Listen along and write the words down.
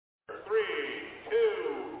3,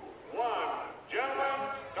 2, 1. Gentlemen,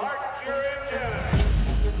 start your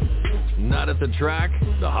engines. Not at the track?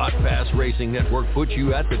 The Hot Pass Racing Network puts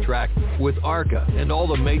you at the track with ARCA and all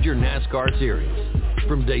the major NASCAR series.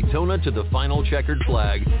 From Daytona to the final checkered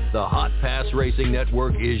flag, the Hot Pass Racing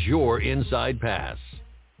Network is your inside pass.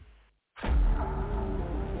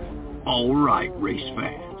 All right, race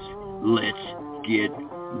fans, let's get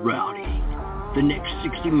rowdy. The next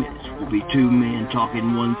 60 minutes will be two men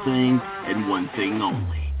talking one thing and one thing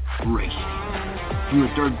only, racing. From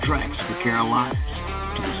the dirt tracks of the Carolinas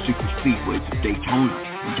to the super speedways of Daytona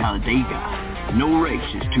and Talladega, no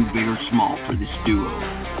race is too big or small for this duo.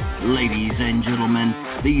 Ladies and gentlemen,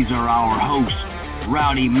 these are our hosts,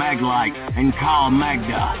 Rowdy Maglite and Kyle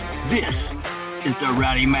Magda. This is the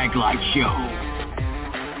Rowdy Maglite Show.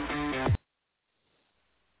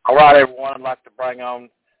 All right, everyone, I'd like to bring on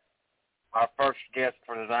our first guest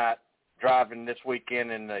for tonight, driving this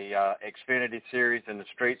weekend in the Xfinity Series in the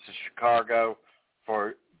streets of Chicago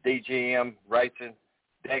for DGM Racing,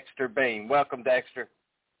 Dexter Bean. Welcome, Dexter.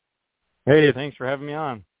 Hey, thanks for having me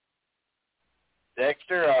on.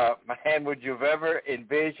 Dexter, man, would you have ever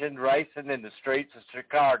envisioned racing in the streets of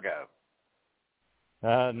Chicago?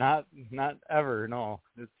 Not ever, no.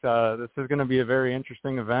 This is going to be a very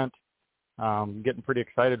interesting event. Getting pretty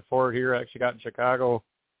excited for it here. I actually got in Chicago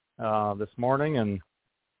this morning and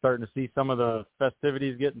starting to see some of the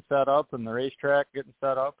festivities getting set up and the racetrack getting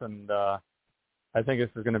set up, and I think this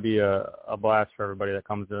is going to be a blast for everybody that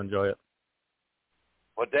comes to enjoy it.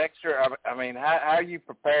 Well, Dexter, I mean, how are you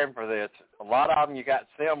preparing for this? A lot of them you got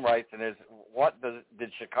sim racing.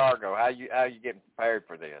 Did Chicago? How you getting prepared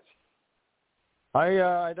for this?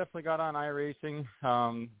 I definitely got on iRacing.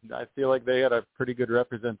 I feel like they had a pretty good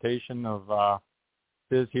representation of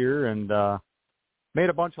this here, and made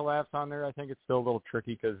a bunch of laps on there. I think it's still a little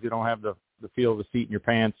tricky because you don't have the feel of the seat in your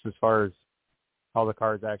pants as far as how the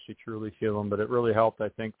cars actually truly feel them. But it really helped, I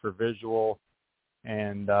think, for visual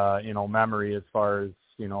and memory as far as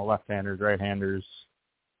left-handers, right-handers.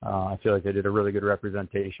 I feel like they did a really good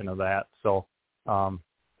representation of that. So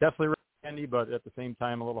definitely really handy, but at the same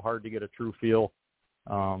time a little hard to get a true feel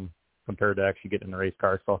compared to actually getting in the race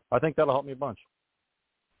car. So I think that'll help me a bunch.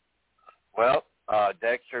 Well,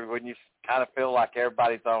 Dexter, wouldn't you kind of feel like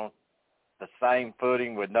everybody's on the same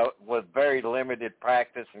footing with very limited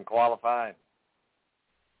practice and qualifying?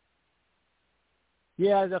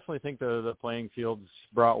 Yeah, I definitely think the playing field's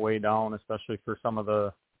brought way down, especially for some of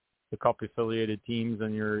the Cup affiliated teams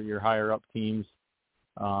and your higher up teams.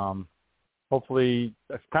 Hopefully,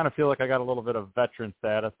 I kind of feel like I got a little bit of veteran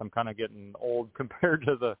status. I'm kind of getting old compared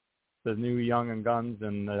to the new young and guns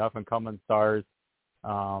and the up and coming stars.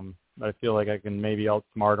 I feel like I can maybe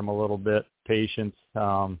outsmart them a little bit. Patience.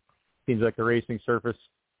 Seems like the racing surface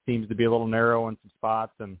seems to be a little narrow in some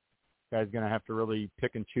spots, and guys going to have to really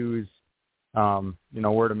pick and choose,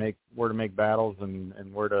 where to make battles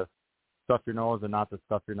and where to stuff your nose and not to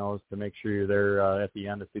stuff your nose to make sure you're there at the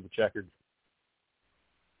end to see the checkered.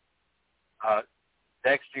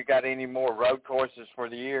 Dexter, you got any more road courses for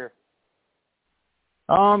the year?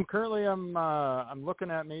 Currently I'm looking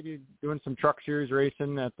at maybe doing some truck series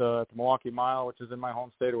racing at the Milwaukee Mile, which is in my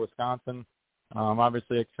home state of Wisconsin.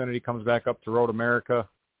 Obviously Xfinity comes back up to Road America.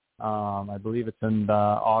 I believe it's in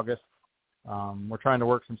August. We're trying to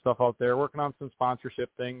work some stuff out there, working on some sponsorship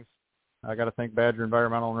things. I got to thank Badger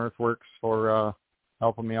Environmental and Earthworks for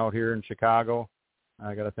helping me out here in Chicago.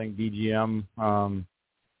 I got to thank DGM.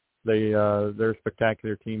 They're a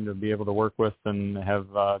spectacular team to be able to work with and have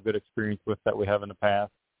good experience with that we have in the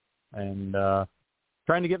past. And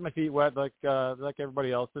trying to get my feet wet like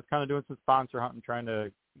everybody else, just kind of doing some sponsor hunting, trying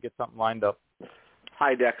to get something lined up.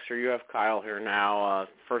 Hi, Dexter. You have Kyle here now.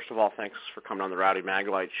 First of all, thanks for coming on the Rowdy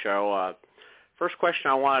Maglite Show. First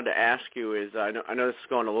question I wanted to ask you is, I know this is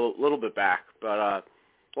going a little bit back, but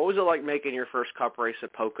what was it like making your first Cup race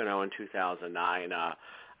at Pocono in 2009?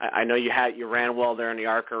 I know you ran well there in the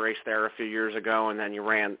ARCA race there a few years ago, and then you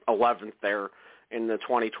ran 11th there in the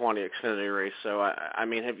 2020 Xfinity race. So, I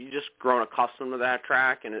mean, have you just grown accustomed to that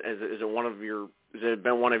track, and has it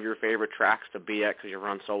been one of your favorite tracks to be at because you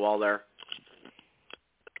run so well there?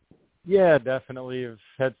 Yeah, definitely. I've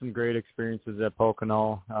had some great experiences at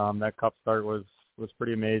Pocono. That Cup start was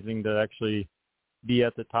pretty amazing to actually be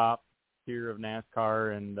at the top tier of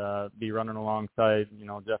NASCAR and be running alongside,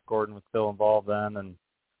 Jeff Gordon was still involved then, and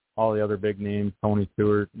all the other big names, Tony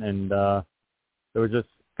Stewart, and it was just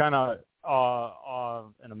kind of awe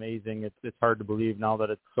and amazing. It's hard to believe now that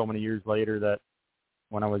it's so many years later that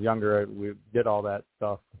when I was younger, we did all that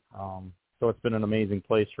stuff. So it's been an amazing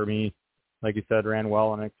place for me. Like you said, ran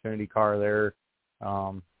well in an Xfinity car there.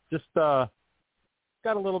 Just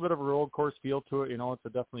got a little bit of a road course feel to it. It's a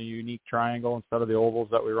definitely unique triangle instead of the ovals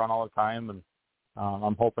that we run all the time, and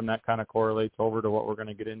I'm hoping that kind of correlates over to what we're going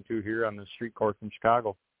to get into here on the street course in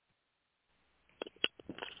Chicago.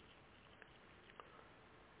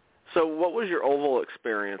 So what was your oval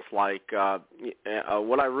experience like?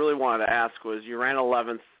 What I really wanted to ask was you ran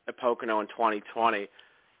 11th at Pocono in 2020.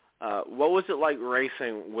 What was it like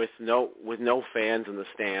racing with no fans in the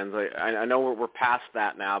stands? I know we're past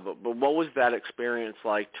that now, but what was that experience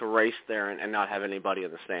like to race there and not have anybody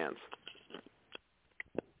in the stands?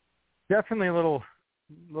 Definitely a little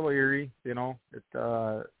eerie,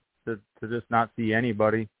 to just not see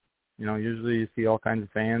anybody. Usually you see all kinds of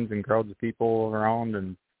fans and crowds of people around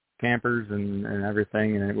and campers and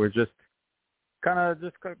everything, and it was just kind of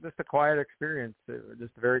just a quiet experience.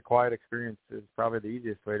 Just a very quiet experience is probably the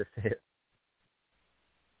easiest way to say it.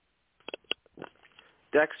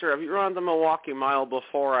 Dexter, have you run the Milwaukee Mile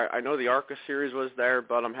before? I know the ARCA series was there,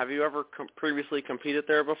 but have you ever previously competed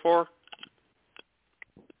there before?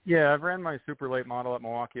 Yeah, I've ran my super late model at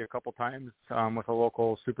Milwaukee a couple times with a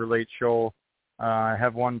local super late show. I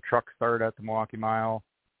have one truck start at the Milwaukee Mile.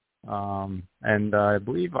 And I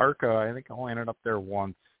believe ARCA, I think I only ended up there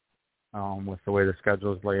once with the way the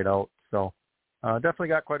schedule is laid out. So definitely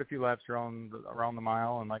got quite a few laps around the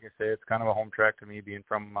mile. And like I say, it's kind of a home track to me being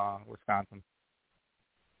from Wisconsin.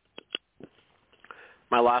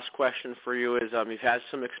 My last question for you is you've had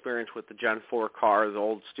some experience with the Gen 4 car, the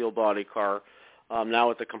old steel body car, now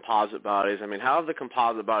with the composite bodies. How have the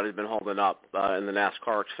composite bodies been holding up in the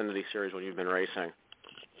NASCAR Xfinity Series when you've been racing?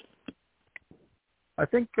 I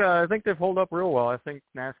think they've held up real well. I think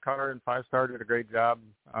NASCAR and 5-Star did a great job,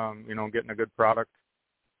 getting a good product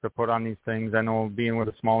to put on these things. I know being with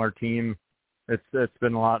a smaller team, it's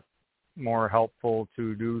been a lot more helpful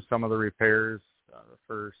to do some of the repairs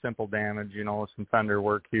for simple damage, some fender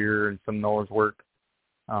work here and some nose work,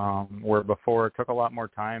 where before it took a lot more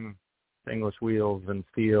time, English wheels and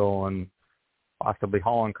steel and possibly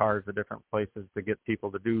hauling cars to different places to get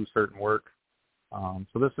people to do certain work.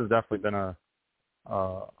 So this has definitely been a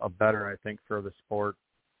better, I think, for the sport.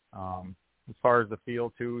 As far as the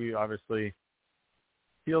feel too, you obviously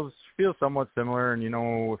feels somewhat similar. And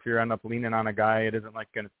if you end up leaning on a guy, it isn't like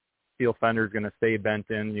steel fender is going to stay bent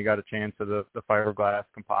in. You got a chance of the fiberglass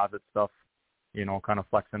composite stuff, kind of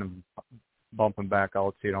flexing and bumping back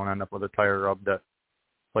out, so you don't end up with a tire rub that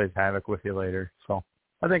plays havoc with you later. So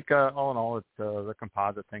I think all in all, it's the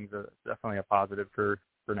composite things are definitely a positive for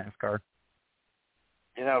NASCAR.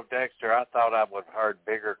 Dexter, I thought I would have heard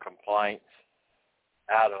bigger complaints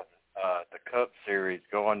out of the Cup Series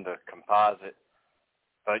going to composite.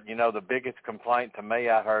 But, the biggest complaint to me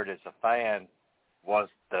I heard as a fan was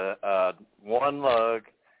the one lug,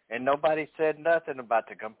 and nobody said nothing about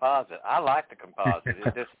the composite. I like the composite.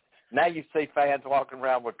 It's just now you see fans walking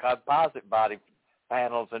around with composite body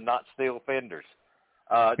panels and not steel fenders.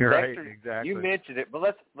 You're Dexter, right, exactly. You mentioned it, but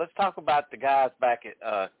let's talk about the guys back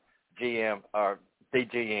at GM or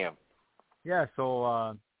DGM. Yeah,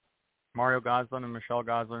 so Mario Goslin and Michelle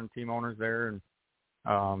Goslin, team owners there, and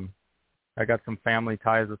I got some family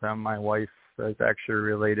ties with them. My wife is actually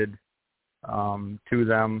related to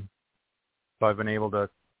them, so I've been able to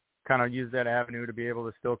kind of use that avenue to be able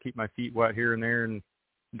to still keep my feet wet here and there and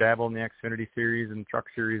dabble in the Xfinity Series and Truck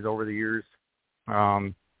Series over the years.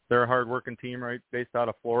 They're a hard-working team, right, based out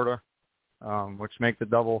of Florida, which makes it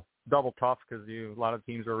double tough because a lot of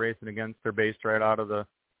teams we're racing against are based right out of the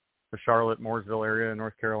Charlotte, Mooresville area in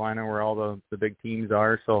North Carolina, where all the big teams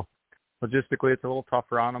are. So logistically, it's a little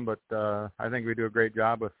tougher on them, but I think we do a great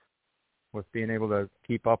job with being able to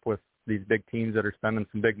keep up with these big teams that are spending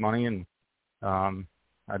some big money. And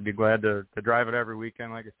I'd be glad to drive it every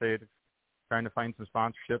weekend. Like I say, it's trying to find some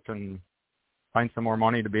sponsorship and find some more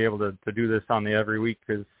money to be able to do this on the every week,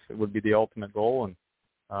 because it would be the ultimate goal. And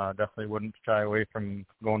definitely wouldn't shy away from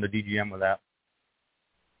going to DGM with that.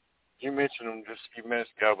 You mentioned them just a few minutes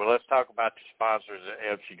ago, but let's talk about the sponsors that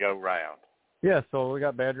helps you go round. Yeah, so we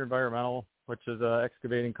got Badger Environmental, which is an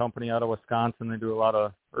excavating company out of Wisconsin. They do a lot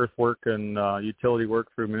of earthwork and utility work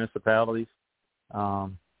through municipalities. Got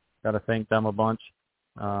to thank them a bunch.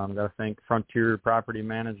 Got to thank Frontier Property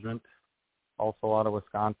Management, also out of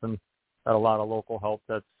Wisconsin. Got a lot of local help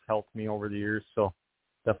that's helped me over the years, so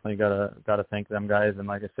definitely got to thank them guys. And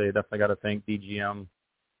like I say, definitely got to thank DGM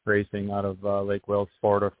Racing out of Lake Wales,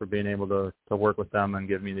 Florida, for being able to work with them and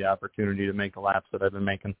give me the opportunity to make the laps that I've been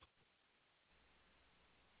making.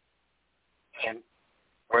 And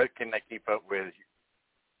where can they keep up with you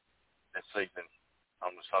this season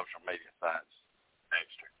on the social media sites,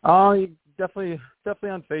 Dexter? Definitely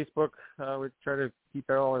on Facebook. We try to keep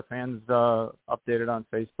all our fans updated on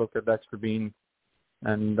Facebook at Dexter Bean.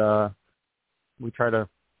 and we try to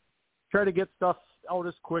get stuff out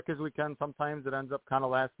as quick as we can. Sometimes it ends up kind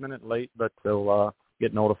of last minute late, but they'll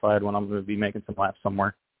get notified when I'm going to be making some laps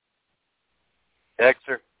somewhere.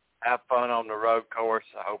 Dexter, have fun on the road course.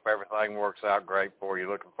 I hope everything works out great for you.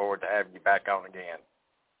 Looking forward to having you back on again.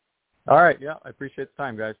 All right, yeah, I appreciate the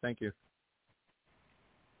time, guys. Thank you.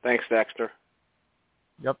 Thanks, Dexter.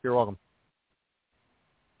 Yep, you're welcome.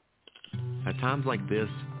 At times like this,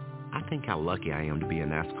 I think how lucky I am to be a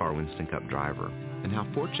NASCAR Winston Cup driver, and how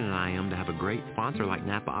fortunate I am to have a great sponsor like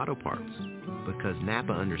Napa Auto Parts, because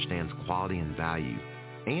Napa understands quality and value,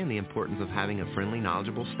 and the importance of having a friendly,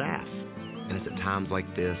 knowledgeable staff. And it's at times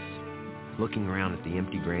like this, looking around at the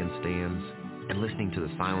empty grandstands and listening to the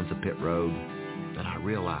silence of pit road, that I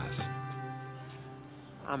realize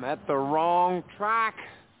I'm at the wrong track.